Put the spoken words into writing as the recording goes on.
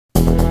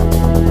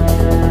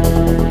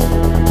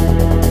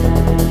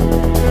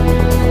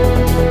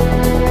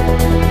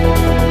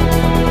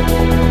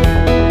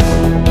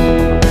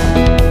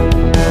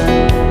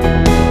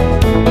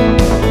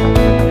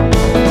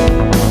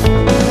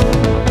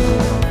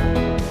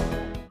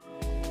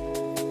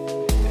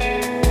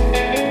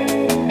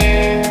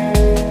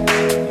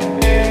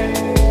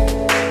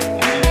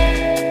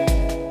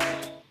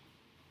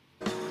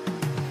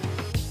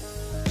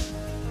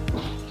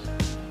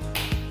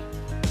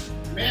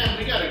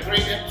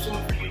great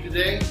episode for you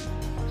today.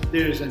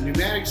 There's a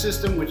pneumatic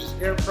system, which is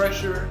air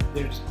pressure.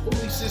 There's a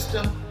pulley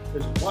system.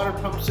 There's a water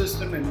pump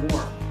system and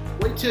more.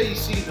 Wait till you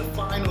see the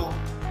final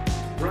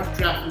rough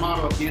draft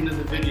model at the end of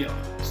the video.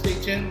 Stay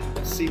tuned.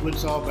 Let's see what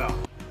it's all about.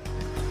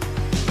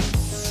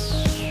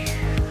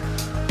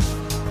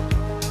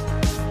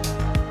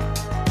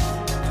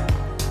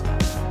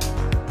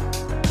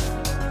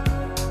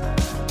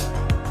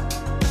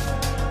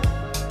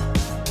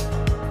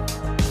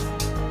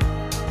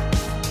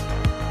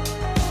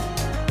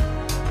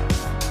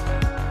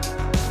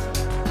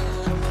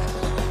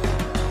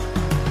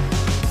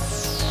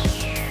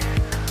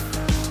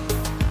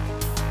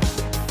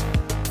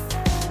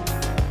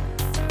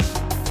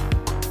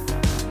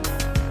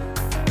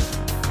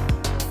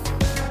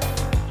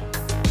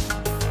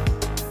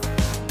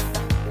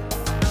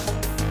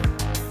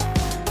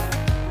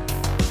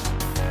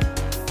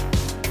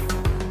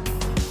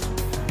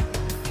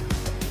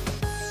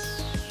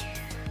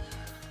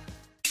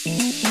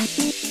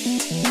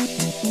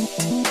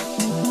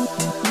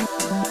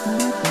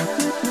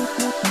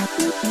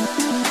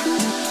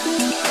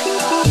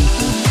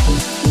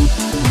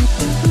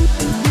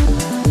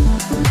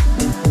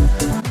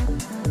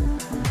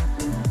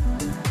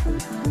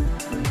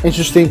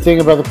 Interesting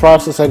thing about the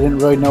process, I didn't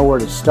really know where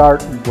to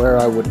start and where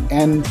I would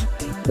end,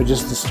 but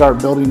just to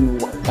start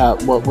building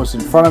at what was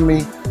in front of me.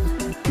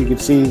 You can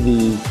see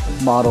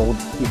the model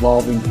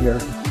evolving here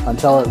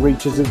until it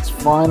reaches its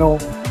final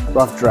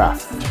rough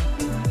draft.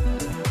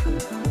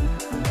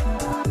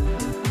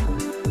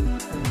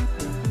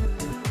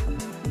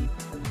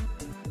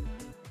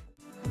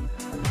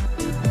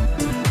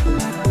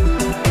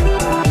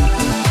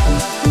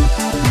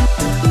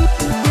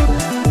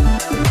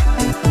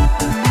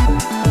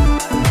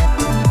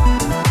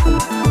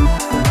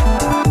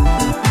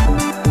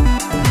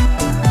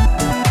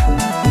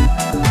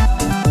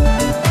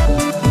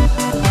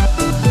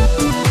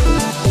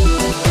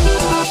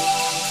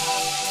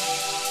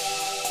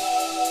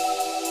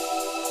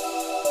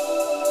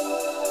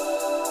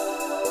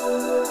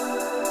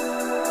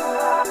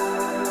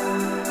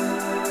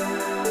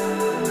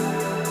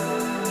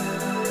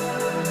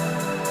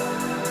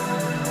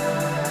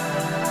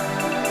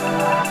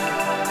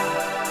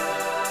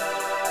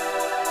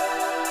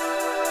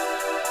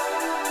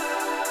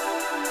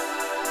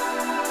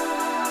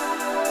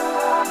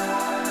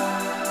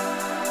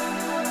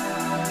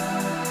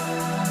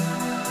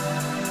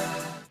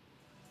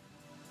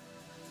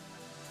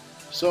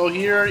 So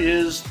here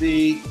is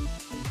the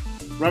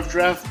rough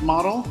draft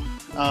model.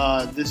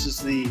 This is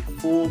the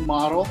full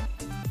model,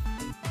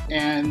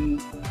 and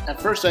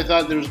at first I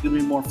thought there was going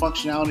to be more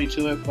functionality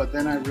to it, but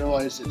then I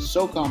realized it's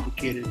so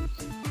complicated.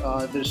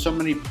 There's so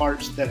many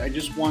parts that I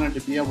just wanted to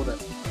be able to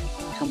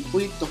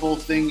complete the whole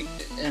thing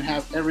and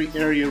have every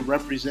area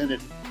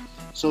represented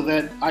so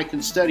that I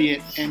can study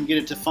it and get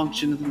it to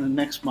function in the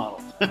next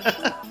model.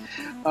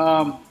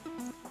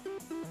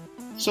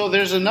 So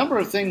there's a number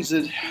of things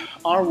that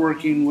are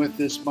working with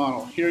this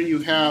model. Here you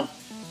have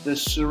the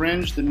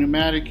syringe, the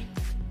pneumatic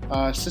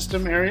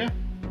system area,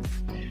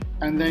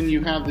 and then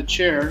you have the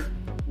chair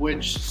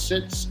which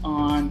sits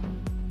on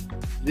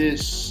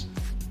this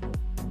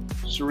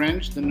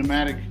syringe, the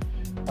pneumatic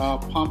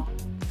pump,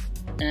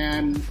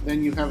 and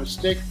then you have a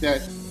stick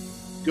that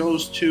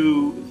goes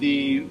to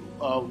the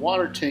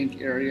water tank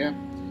area,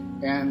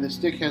 and the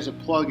stick has a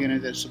plug in it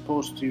that's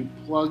supposed to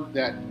plug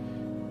that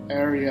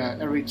area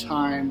every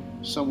time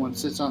someone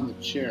sits on the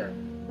chair.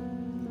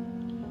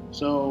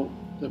 So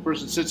the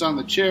person sits on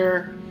the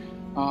chair,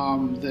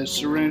 the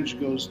syringe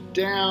goes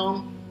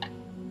down,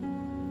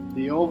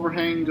 the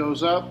overhang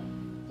goes up,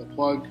 the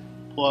plug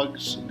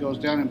goes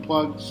down and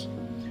plugs,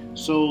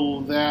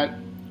 so that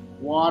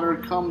water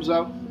comes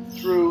up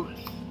through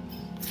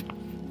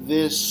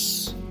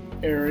this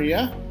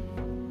area,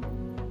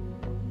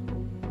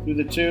 through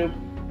the tube,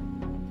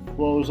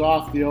 flows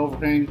off the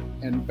overhang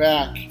and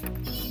back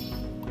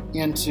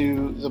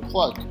into the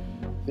plug.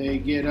 They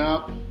get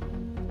up,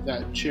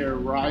 that chair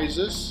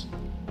rises,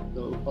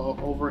 the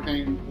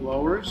overhang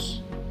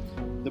lowers,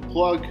 the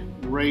plug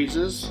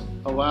raises,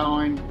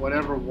 allowing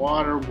whatever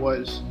water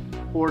was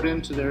poured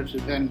into there to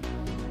then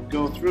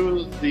go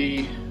through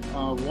the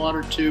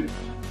water tube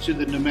to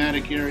the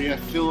pneumatic area,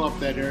 fill up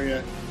that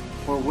area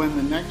for when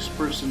the next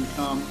person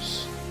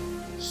comes,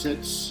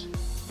 sits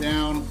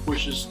down,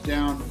 pushes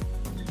down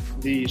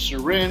the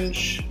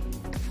syringe,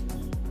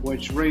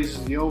 which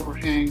raises the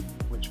overhang,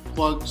 which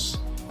plugs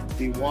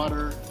the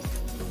water.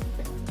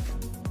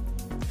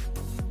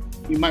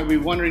 You might be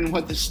wondering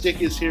what the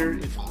stick is here.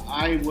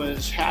 I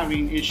was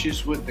having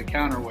issues with the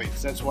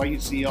counterweights. That's why you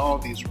see all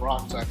these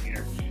rocks on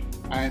here.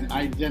 And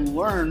I then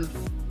learned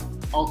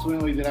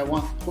ultimately that I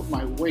want to put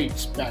my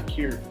weights back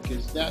here,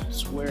 because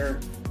that's where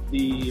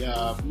the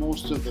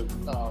most of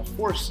the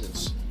force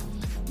is,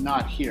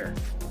 not here.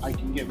 I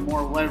can get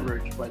more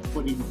leverage by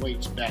putting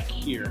weights back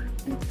here.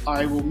 And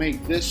I will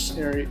make this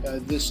area,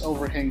 this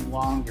overhang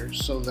longer,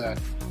 so that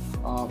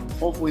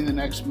hopefully in the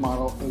next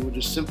model it will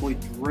just simply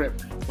drip.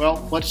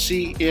 Well, let's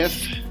see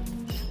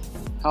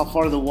how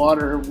far the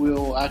water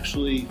will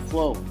actually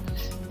flow.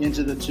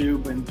 into the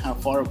tube and how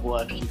far it will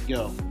actually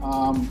go.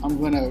 I'm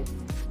going to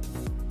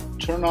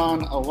turn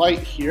on a light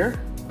here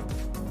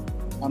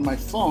on my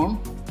phone,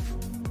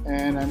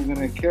 and I'm going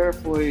to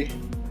carefully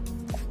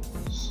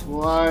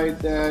slide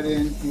that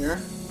in here.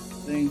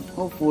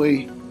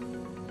 Hopefully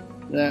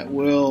that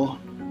will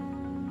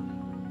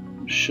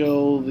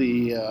show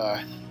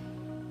the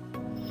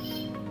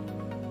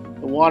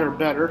water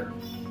better.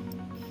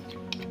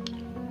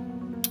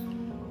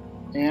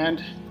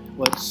 And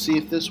let's see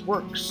if this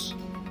works.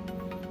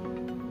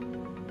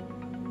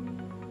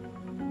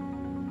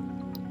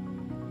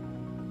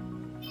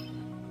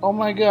 Oh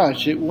my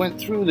gosh, it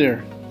went through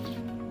there.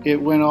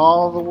 It went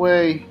all the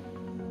way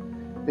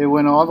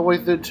through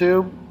the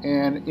tube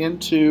and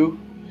into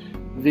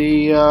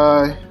the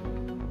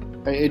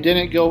it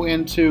didn't go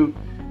into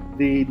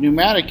the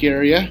pneumatic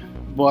area,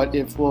 but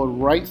it flowed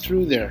right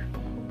through there.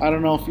 I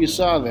don't know if you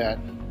saw that.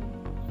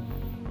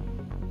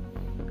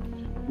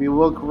 If you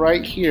look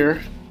right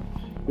here,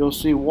 you'll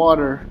see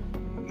water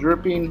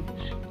dripping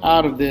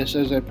out of this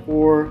as I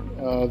pour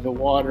the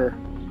water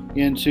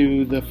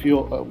into the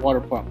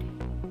water pump.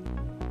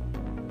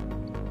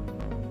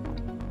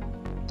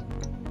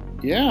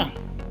 Yeah,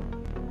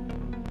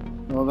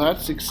 well,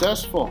 that's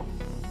successful.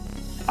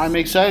 I'm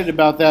excited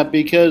about that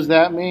because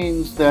that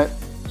means that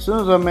as soon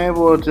as I'm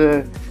able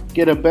to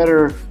get a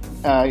better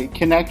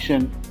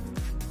connection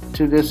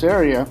to this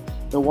area,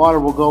 the water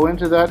will go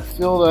into that,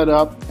 fill that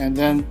up, and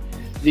then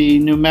the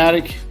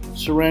pneumatic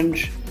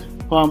syringe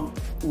pump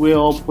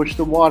will push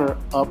the water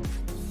up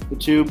the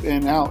tube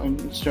and out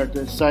and start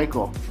the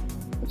cycle.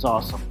 It's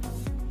awesome.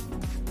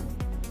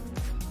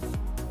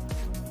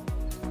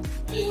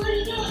 Hey, what are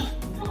you doing?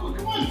 Come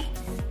on.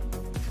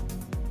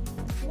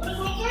 You want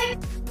to go play?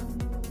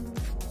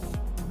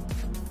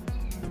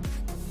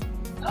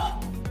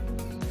 No.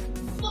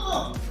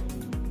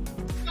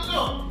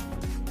 Go.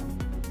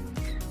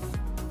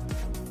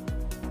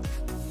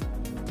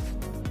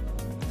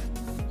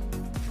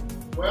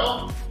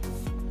 Well,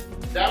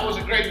 that was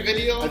a great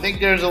video. I think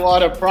there's a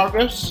lot of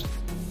progress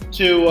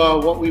to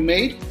what we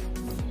made,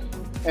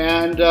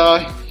 and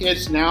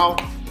it's now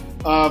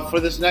for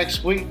this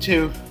next week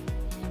to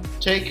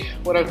take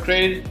what I've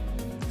created,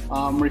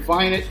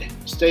 refine it,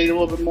 state it a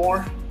little bit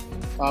more,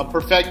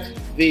 perfect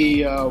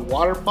the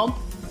water pump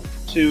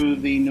to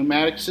the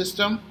pneumatic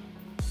system,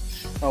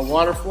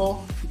 water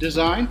flow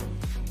design,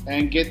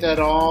 and get that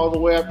all the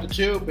way up the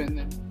tube. And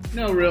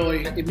then,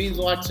 really, it means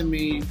a lot to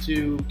me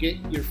to get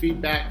your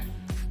feedback,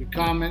 your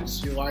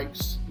comments, your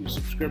likes, your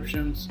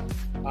subscriptions.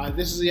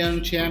 This is a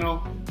young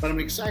channel, but I'm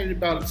excited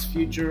about its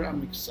future.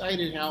 I'm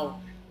excited how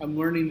I'm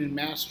learning and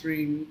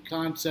mastering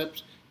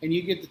concepts, and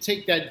you get to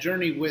take that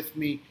journey with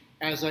me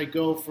as I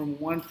go from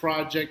one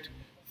project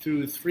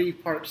through a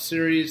 3-part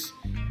series,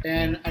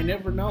 and I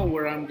never know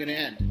where I'm going to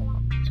end.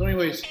 So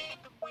anyways,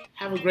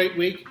 have a great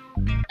week,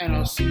 and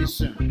I'll see you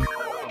soon.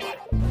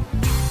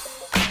 Bye-bye.